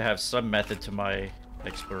I like to have some method to my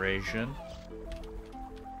exploration.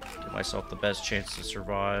 Give myself the best chance to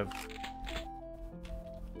survive.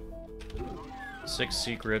 6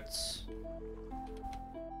 secrets.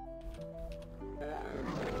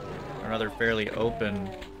 Another fairly open...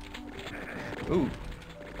 Ooh.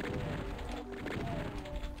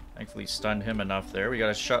 Thankfully stunned him enough there. We got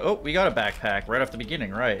a shot. Oh, we got a backpack right off the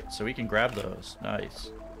beginning, right? So we can grab those.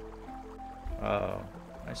 Nice.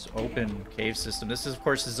 Nice open cave system. This is, of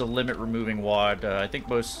course, is a limit removing wad. I think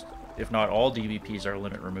most, if not all, DBPs are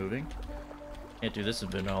limit removing. Can't do this in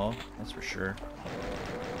vanilla, that's for sure.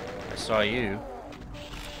 I saw you.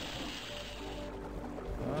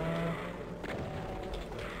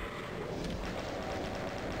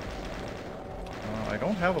 I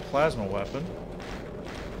don't have a plasma weapon.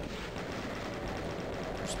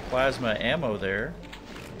 Plasma ammo there.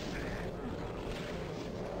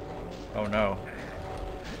 Oh no.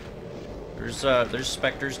 There's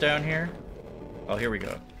specters down here. Oh, here we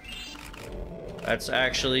go. That's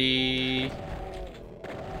actually...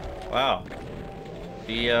 Wow.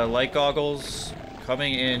 The light goggles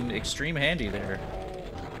coming in extreme handy there.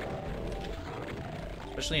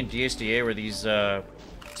 Especially in DSDA where these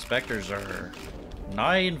specters are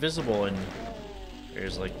nigh invisible in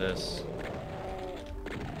areas like this.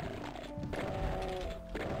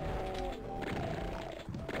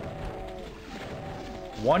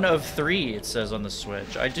 One of 3, it says on the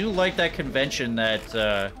Switch. I do like that convention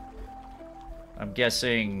that, I'm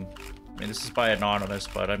guessing... I mean, this is by Anonymous,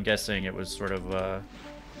 but I'm guessing it was sort of,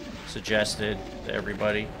 suggested to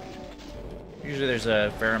everybody. Usually there's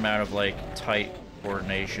a fair amount of, like, tight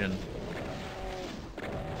coordination.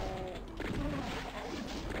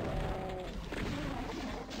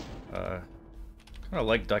 Kind of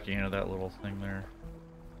like ducking into that little thing there.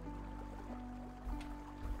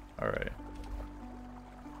 Alright.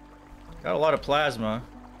 Got a lot of plasma.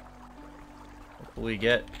 Hopefully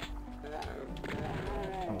get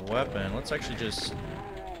a weapon. Let's actually just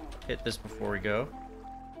hit this before we go.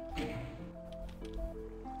 So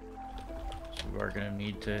we are going to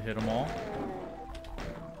need to hit them all.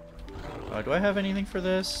 Do I have anything for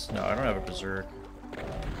this? No, I don't have a berserk.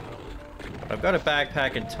 But I've got a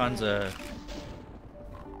backpack and tons of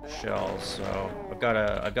shells, so I've got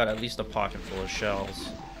at least a pocket full of shells.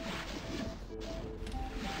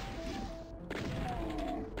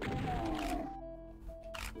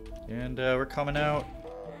 And we're coming out.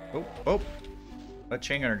 Oh, oh! That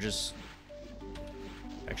chain gunner just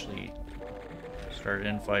actually started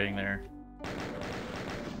infighting there.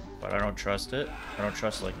 But I don't trust it. I don't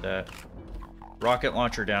trust like that. Rocket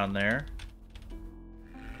launcher down there.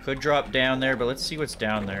 Could drop down there, but let's see what's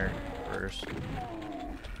down there first.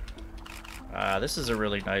 This is a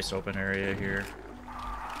really nice open area here.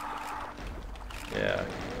 Yeah,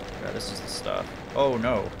 this is the stuff. Oh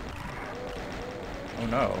no. Oh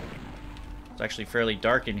no. It's actually fairly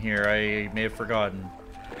dark in here. I may have forgotten.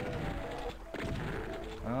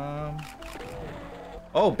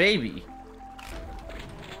 Oh, baby!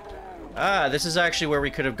 This is actually where we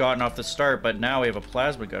could have gotten off the start, but now we have a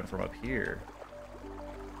plasma gun from up here.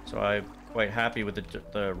 So I'm quite happy with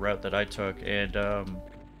the route that I took, and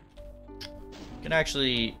can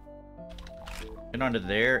actually get onto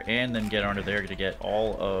there and then get onto there to get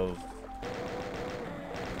all of...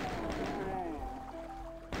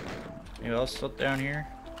 Anything else still down here?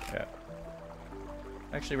 Yeah.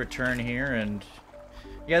 Actually return here and...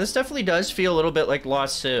 Yeah, this definitely does feel a little bit like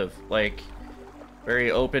Lost Civ. Like, very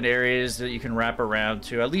open areas that you can wrap around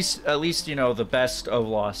to. At least you know, the best of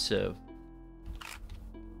Lost Civ.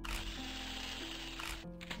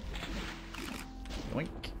 Yoink.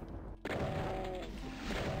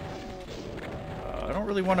 I don't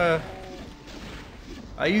really want to...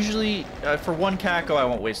 I usually, for one Kako, I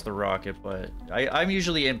won't waste the rocket, but I'm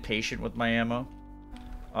usually impatient with my ammo.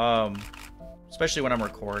 Especially when I'm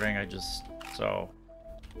recording, so...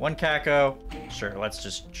 One Kako, sure, let's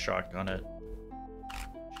just shotgun it.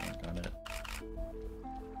 Shotgun it.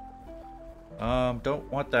 Don't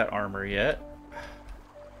want that armor yet.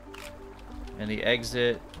 And the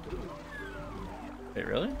exit... Wait,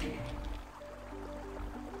 really?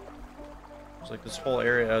 It's like this whole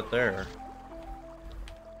area out there.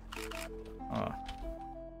 Huh.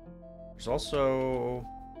 There's also...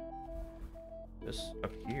 this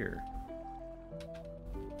up here.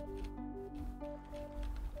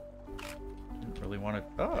 Didn't really want to...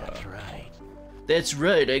 Oh. That's right. That's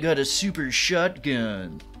right, I got a super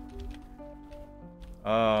shotgun.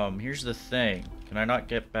 Here's the thing. Can I not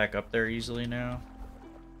get back up there easily now?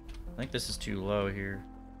 I think this is too low here.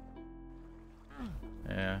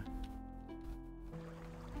 Yeah.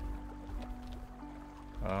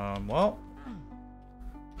 Well.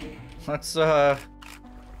 Let's, I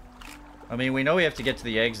mean, we know we have to get to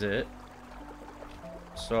the exit.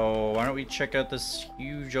 So, why don't we check out this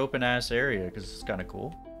huge open-ass area, because it's kind of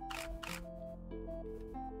cool.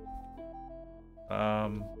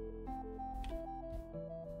 Can't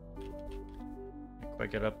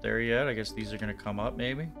quite get up there yet. I guess these are gonna come up,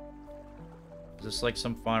 maybe? Is this like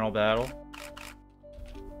some final battle?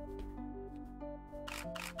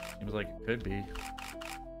 Seems like it could be.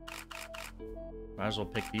 Might as well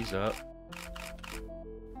pick these up.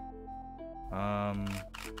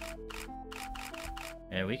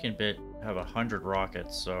 And we can have 100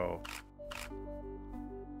 rockets, so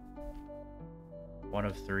 1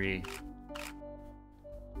 of 3.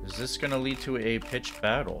 Is this gonna lead to a pitched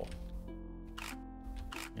battle?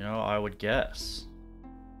 You know, I would guess.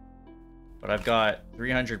 But I've got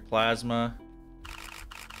 300 plasma.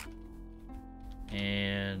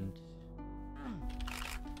 And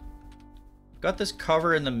I've got this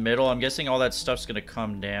cover in the middle. I'm guessing all that stuff's gonna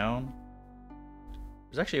come down.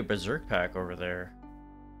 There's actually a berserk pack over there.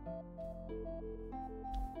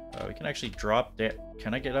 We can actually drop that.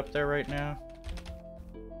 Can I get up there right now?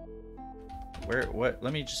 Where, what?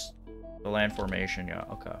 Let me just... The land formation, yeah,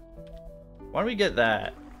 okay. Why don't we get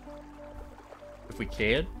that? If we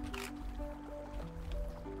can.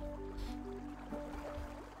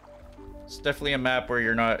 It's definitely a map where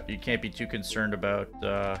you can't be too concerned about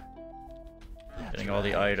getting all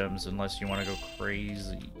the items unless you want to go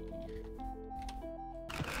crazy.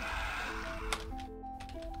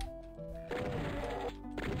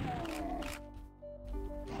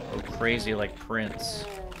 Go crazy like Prince.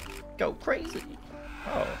 Go crazy.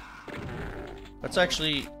 Oh. That's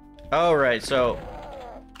actually... Oh, right, so...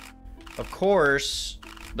 Of course,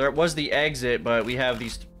 there was the exit, but we have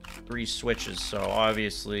these 3 switches, so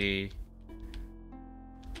obviously...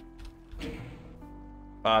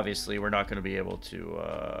 Obviously, we're not going to be able to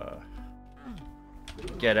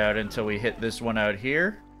get out until we hit this one out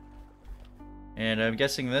here. And I'm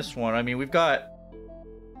guessing this one, I mean, we've got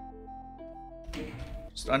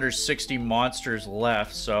just under 60 monsters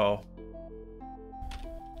left, so...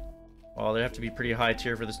 Well, they have to be pretty high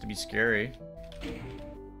tier for this to be scary.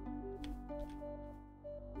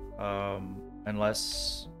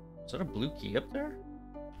 Unless... Is that a blue key up there?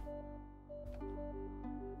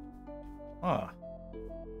 Huh.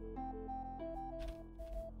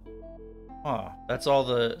 Huh. That's all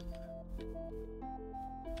the...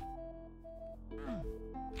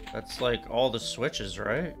 That's like all the switches,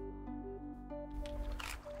 right?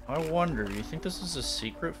 I wonder, do you think this is a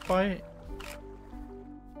secret fight?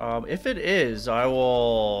 If it is, I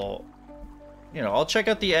will... You know, I'll check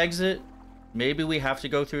out the exit. Maybe we have to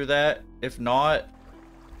go through that. If not...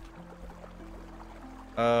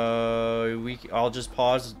 I'll just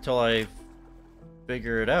pause until I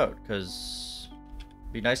figure it out, because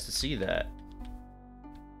it'd be nice to see that.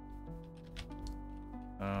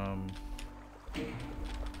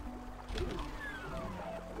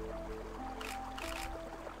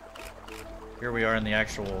 Here we are in the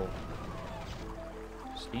actual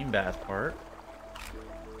steam bath part.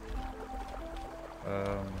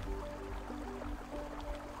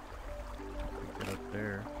 Get up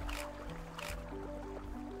there.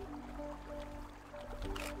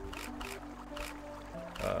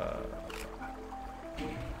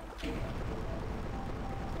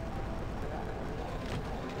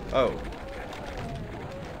 Oh.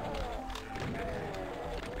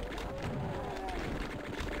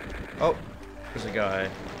 Oh, there's a guy.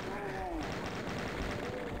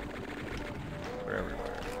 They're everywhere.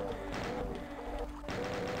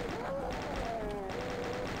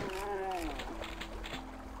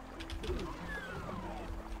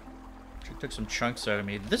 She took some chunks out of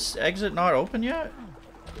me. This exit not open yet?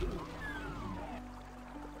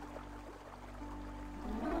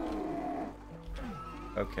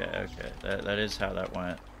 Okay, that is how that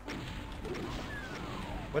went.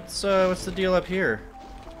 What's the deal up here?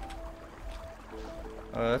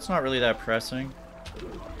 That's not really that pressing.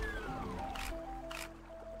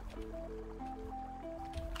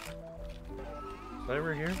 that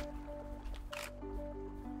over here?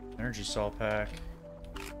 Energy cell pack.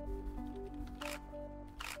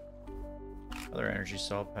 Other energy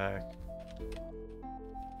cell pack.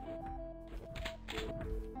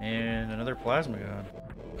 And another plasma gun.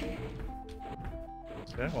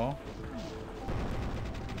 Okay, well.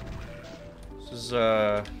 This is,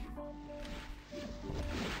 this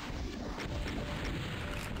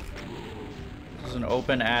is an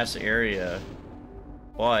open-ass area.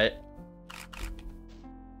 But...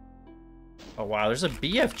 oh, wow, there's a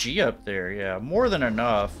BFG up there. Yeah, more than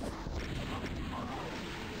enough.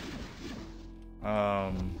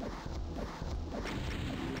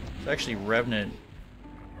 It's actually Revenant.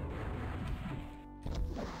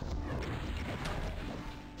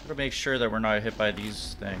 Gotta make sure that we're not hit by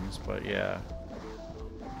these things, but yeah.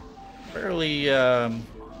 Fairly,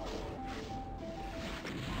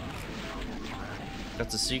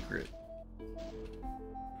 that's a secret.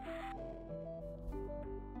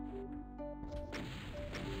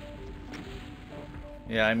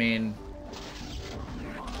 Yeah, I mean...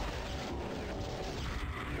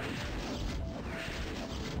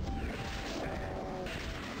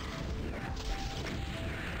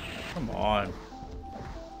 come on.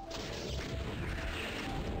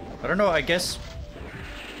 I don't know, I guess...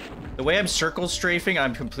 the way I'm circle strafing,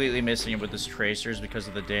 I'm completely missing it with this tracers because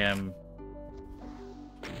of the damn...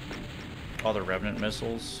 all the Revenant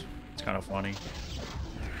missiles. It's kind of funny.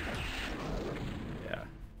 Yeah.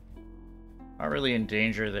 Not really in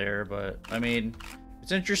danger there, but... I mean,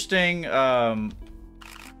 it's interesting.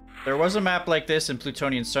 There was a map like this in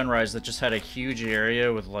Plutonian Sunrise that just had a huge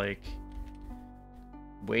area with, like...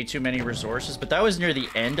 way too many resources, but that was near the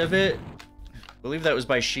end of it. I believe that was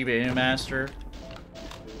by Shiba Inu Master.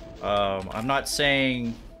 I'm not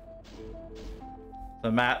saying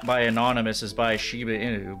the map by Anonymous is by Shiba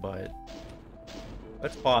Inu, but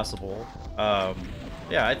that's possible.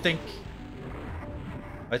 Yeah, I think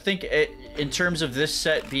in terms of this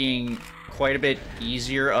set being quite a bit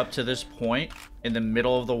easier up to this point in the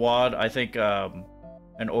middle of the WOD, I think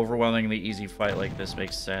an overwhelmingly easy fight like this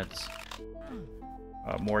makes sense.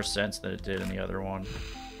 More sense than it did in the other one.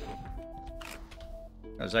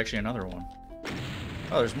 There's actually another one.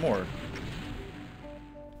 Oh, there's more.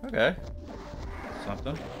 Okay.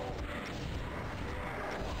 Something.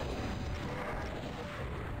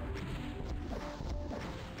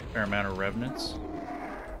 Fair amount of revenants.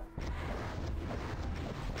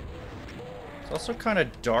 It's also kind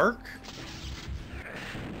of dark.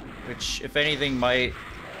 Which, if anything, might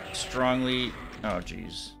strongly... oh,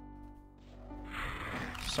 geez.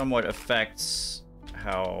 Somewhat affects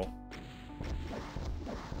how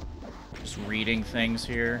just reading things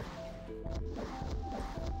here.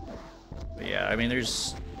 But yeah, I mean,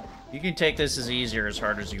 you can take this as easy or as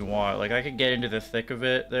hard as you want. Like, I could get into the thick of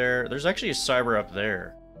it there. There's actually a cyber up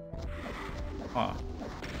there. Huh.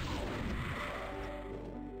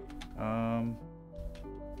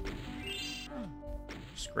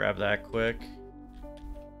 Just grab that quick.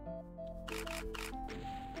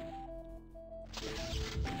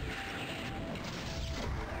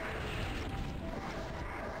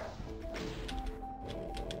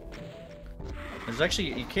 There's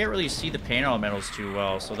actually, you can't really see the paint elementals too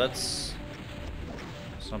well, so that's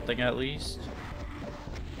something at least.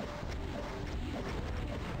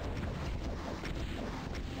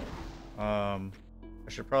 I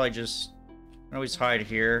should probably just, I can always hide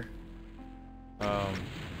here.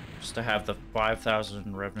 Just to have the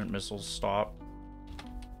 5,000 Revenant missiles stop.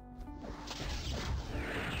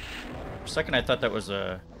 For a second I thought that was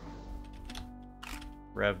a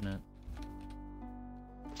Revenant.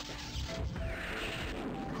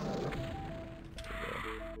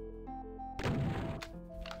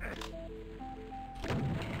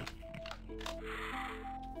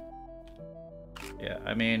 Yeah,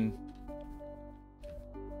 I mean,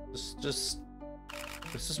 this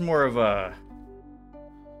is more of an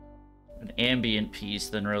ambient piece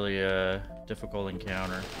than really a difficult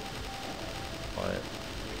encounter. But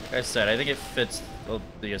like I said, I think it fits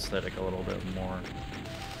the aesthetic a little bit more.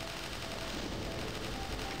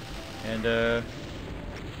 And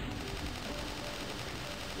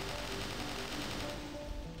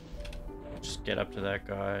just get up to that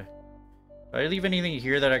guy. Did I leave anything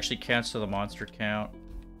here that actually counts to the monster count?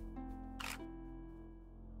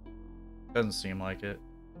 Doesn't seem like it.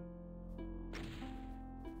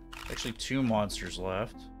 Actually, 2 monsters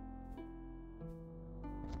left.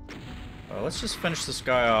 Let's just finish this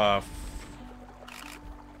guy off.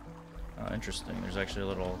 Interesting. There's actually a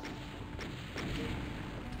little...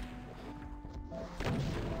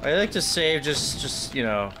 I like to save just you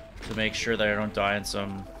know, to make sure that I don't die in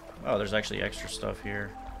some... oh, there's actually extra stuff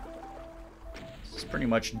here. It's pretty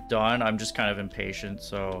much done. I'm just kind of impatient,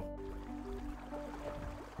 so...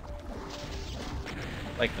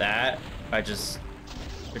 Like that.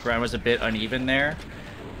 The ground was a bit uneven there.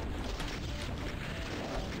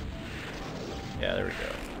 Yeah, there we go.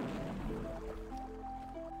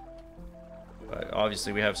 But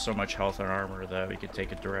obviously we have so much health and armor that we could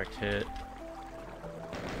take a direct hit.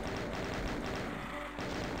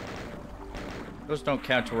 Those don't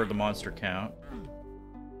count toward the monster count.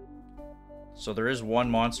 So there is one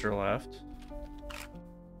monster left.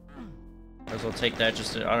 Might as well take that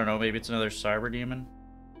just to, I don't know, maybe it's another cyber demon.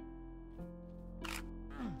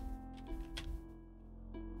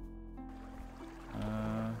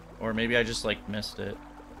 Or maybe I just like missed it.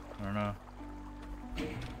 I don't know.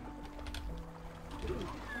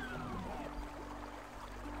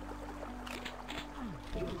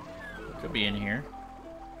 Could be in here.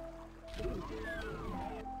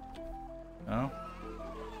 No?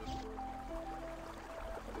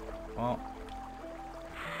 Well,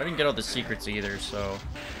 I didn't get all the secrets either, so...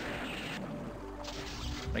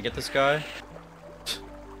 Can I get this guy?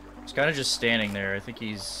 He's kind of just standing there. I think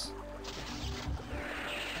he's...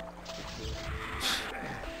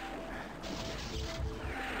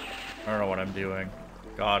 I don't know what I'm doing.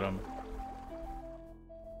 Got him.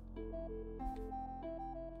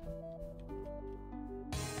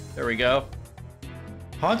 There we go.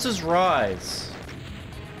 Hansa's Rise.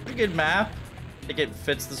 Pretty good map. I think it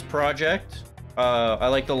fits this project. I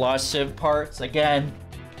like the Lost Civ parts. Again,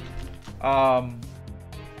 I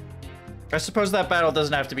suppose that battle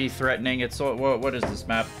doesn't have to be threatening. It's what is this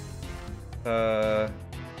map?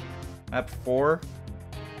 Map 4.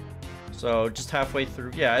 So just halfway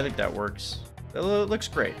through. Yeah, I think that works. It looks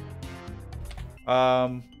great.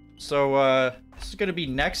 So this is gonna be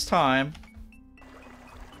next time.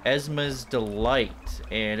 Esma's Delight,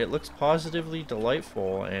 and it looks positively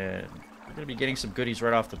delightful, and we're gonna be getting some goodies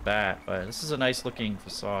right off the bat. But this is a nice looking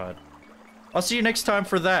facade. I'll see you next time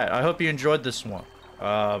for that. I hope you enjoyed this one.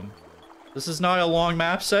 This is not a long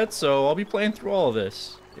map set, so I'll be playing through all of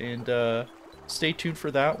this, and stay tuned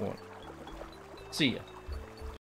for that one. See ya.